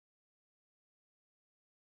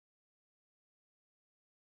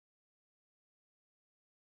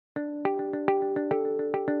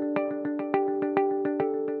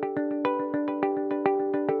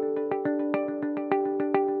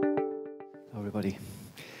everybody.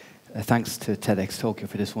 Thanks to TEDxTokyo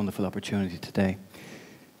for this wonderful opportunity today.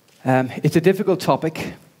 It's a difficult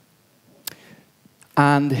topic,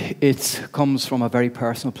 and it comes from a very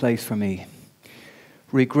personal place for me.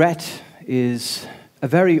 Regret is a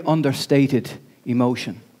very understated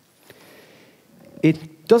emotion.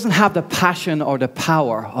 It doesn't have the passion or the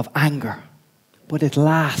power of anger, but it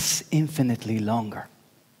lasts infinitely longer.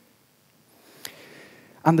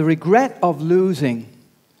 And the regret of losing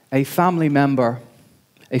a family member,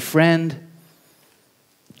 a friend,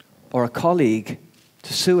 or a colleague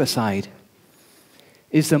to suicide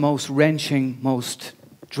is the most wrenching, most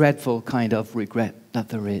dreadful kind of regret that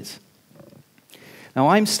there is. Now,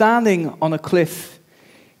 I'm standing on a cliff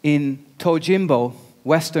in Tojimbo,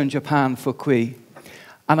 Western Japan, Fukui,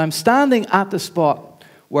 and I'm standing at the spot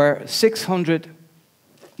where 600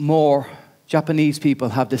 more Japanese people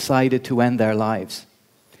have decided to end their lives.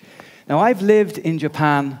 Now, I've lived in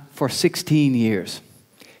Japan for 16 years.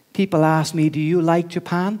 People ask me, do you like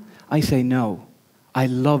Japan? I say no. I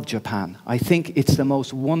love Japan. I think it's the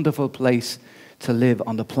most wonderful place to live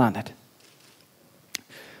on the planet.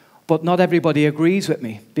 But not everybody agrees with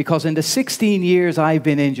me, because in the 16 years I've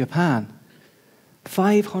been in Japan,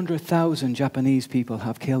 500,000 Japanese people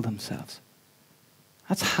have killed themselves.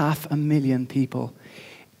 That's 500,000 people.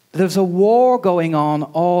 There's a war going on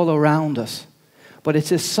all around us, but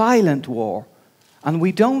it's a silent war, and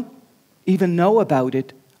we don't even know about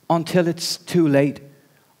it until it's too late,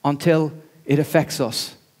 until it affects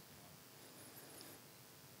us.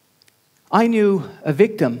 I knew a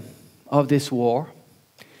victim of this war.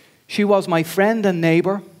 She was my friend and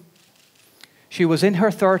neighbor. She was in her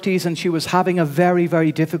 30s and she was having a very,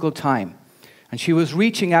 very difficult time. And she was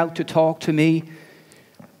reaching out to talk to me.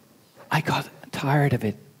 I got tired of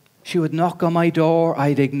it. She would knock on my door,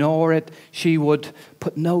 I'd ignore it. She would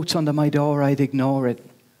put notes under my door, I'd ignore it.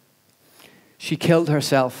 She killed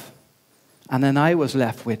herself. And then I was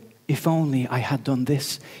left with, if only I had done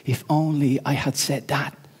this, if only I had said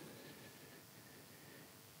that.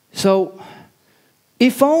 So,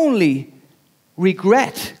 if only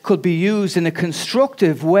regret could be used in a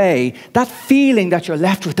constructive way, that feeling that you're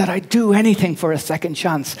left with, that I'd do anything for a second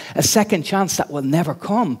chance that will never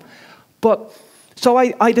come. So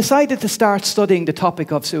I decided to start studying the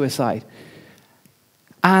topic of suicide.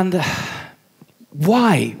 And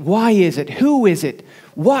why? Why is it? Who is it?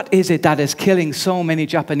 What is it that is killing so many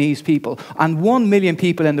Japanese people and 1 million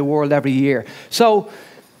people in the world every year? So,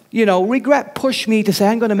 regret pushed me to say,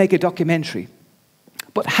 I'm going to make a documentary.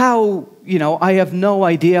 But how, I have no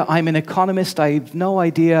idea. I'm an economist. I have no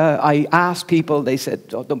idea. I asked people. They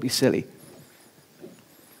said, oh, don't be silly.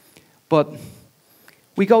 But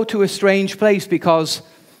we go to a strange place because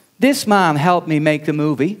this man helped me make the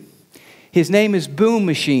movie. His name is Boom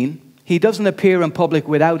Machine. He doesn't appear in public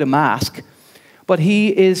without a mask. But he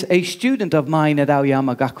is a student of mine at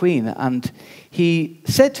Aoyama Gakuin. And he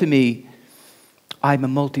said to me, I'm a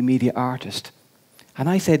multimedia artist. And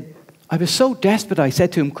I said, I was so desperate, I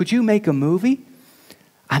said to him, could you make a movie?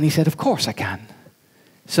 And he said, of course I can.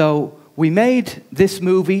 So we made this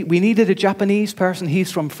movie. We needed a Japanese person.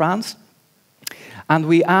 He's from France. And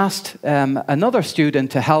we asked another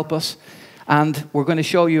student to help us. And we're going to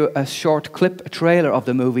show you a short clip, a trailer of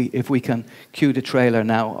the movie, if we can cue the trailer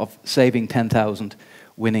now, of Saving 10,000,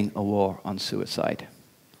 winning a war on suicide.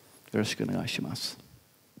 Yoroshiku onegaishimasu.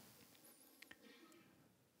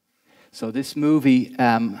 So this movie,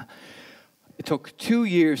 it took 2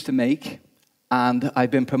 years to make, and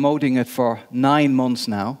I've been promoting it for 9 months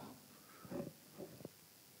now.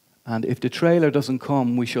 And if the trailer doesn't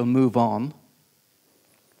come, we shall move on.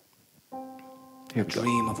 Here,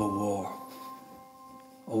 dream of a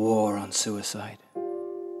war on suicide.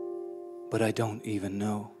 But I don't even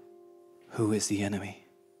know who is the enemy.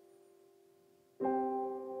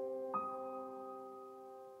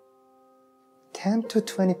 $10 to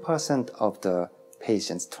 20% of the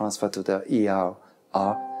patients transferred to the ER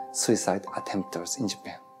are suicide attempters in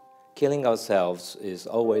Japan. Killing ourselves is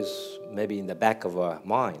always maybe in the back of our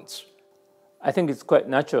minds. I think it's quite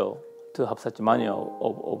natural to have such a manual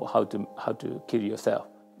of how to kill yourself.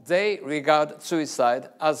 They regard suicide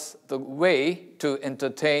as the way to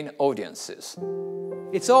entertain audiences.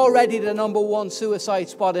 It's already the #1 suicide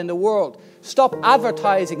spot in the world. Stop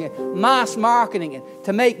advertising it, mass marketing it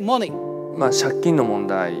to make money. 借金の問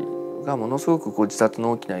題がものすごく自殺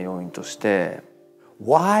の大きな要因として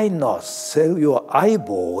Why not sell your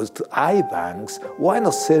eyeballs to eye banks? Why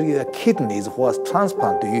not sell your kidneys for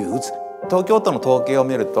transplant use? 東京都の統計を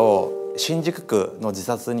見ると新宿区の自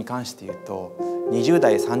殺に関して言うと20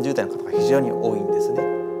代、30代の方が非常に多いんですね。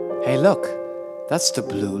Hey, look, that's the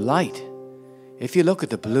blue light. If you look at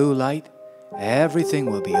the blue light,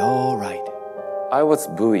 Everything will be all right. I was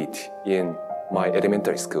bullied in my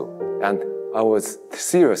elementary school, and I was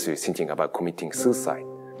seriously thinking about committing suicide.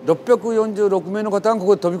 646名の方がこ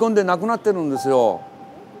こに飛び込んで亡くなってるんですよ。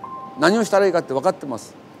何をしたらいいかって分かってま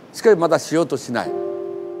す。しかしまだしようとしない。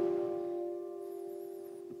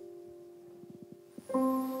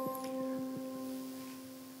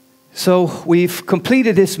So we've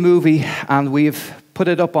completed this movie and we've put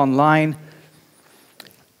it up online,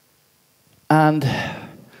 and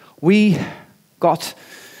we got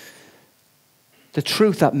the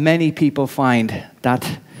truth that many people find,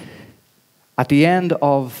 that at the end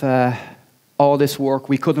of all this work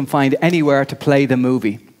we couldn't find anywhere to play the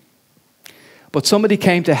movie. But somebody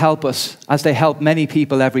came to help us, as they help many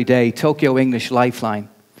people every day, Tokyo English Lifeline.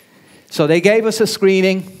 So they gave us a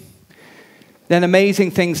screening. Then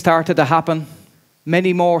amazing things started to happen.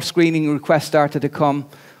 Many more screening requests started to come,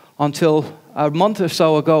 until a month or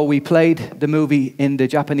so ago we played the movie in the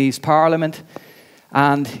Japanese Parliament,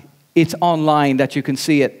 and it's online that you can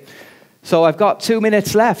see it. So I've got 2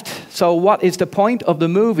 minutes left. So what is the point of the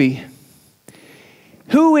movie?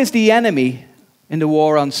 Who is the enemy in the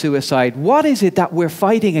war on suicide? What is it that we're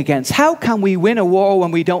fighting against? How can we win a war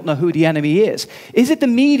when we don't know who the enemy is? Is it the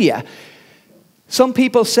media? Some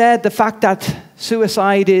people said the fact that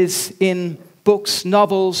suicide is in books,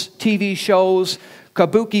 novels, TV shows,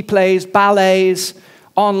 kabuki plays, ballets,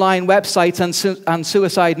 online websites, and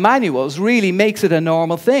suicide manuals really makes it a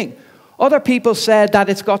normal thing. Other people said that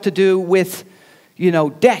it's got to do with,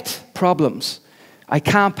 debt problems. I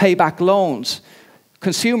can't pay back loans.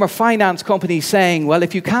 Consumer finance companies saying, well,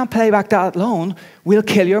 if you can't pay back that loan, we'll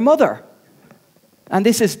kill your mother. And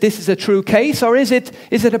this is a true case, or is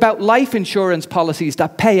it about life insurance policies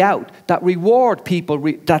that pay out, that reward people,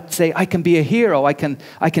 that say, I can be a hero, I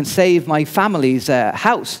can save my family's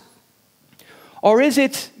house? Or is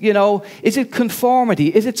it conformity?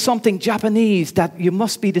 Is it something Japanese, that you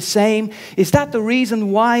must be the same? Is that the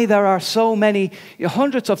reason why there are so many,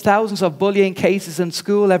 hundreds of thousands of bullying cases in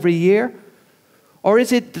school every year? Or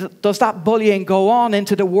does that bullying go on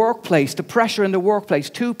into the workplace, the pressure in the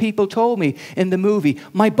workplace? 2 people told me in the movie,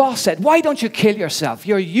 my boss said, why don't you kill yourself?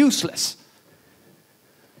 You're useless.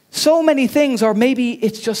 So many things, or maybe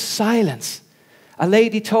it's just silence. A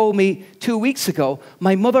lady told me 2 weeks ago,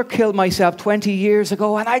 my mother killed myself 20 years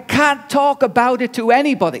ago and I can't talk about it to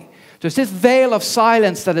anybody. There's this veil of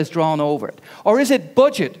silence that is drawn over it. Or is it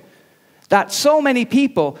budget? That so many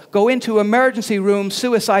people go into emergency rooms,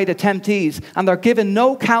 suicide attemptees, and they're given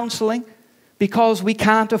no counseling because we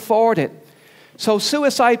can't afford it. So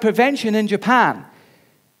suicide prevention in Japan,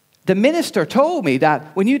 the minister told me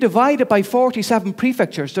that when you divide it by 47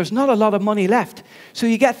 prefectures, there's not a lot of money left. So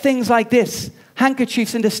you get things like this,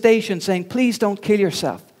 handkerchiefs in the station saying, please don't kill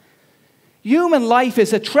yourself. Human life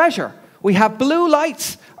is a treasure. We have blue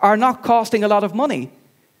lights, are not costing a lot of money.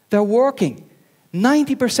 They're working.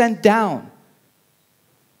 90% down.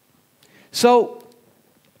 So,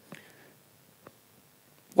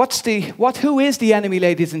 who is the enemy,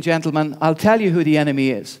 ladies and gentlemen? I'll tell you who the enemy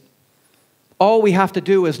is. All we have to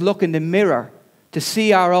do is look in the mirror to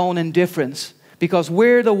see our own indifference, because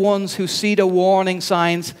we're the ones who see the warning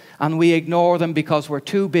signs and we ignore them because we're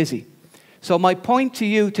too busy. So my point to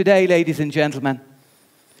you today, ladies and gentlemen,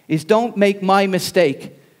 is don't make my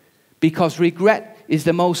mistake, because regret is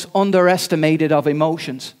the most underestimated of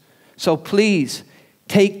emotions. So please,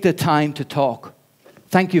 take the time to talk.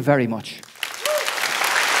 Thank you very much.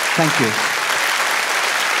 Thank you.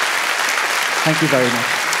 Thank you very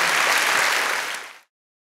much.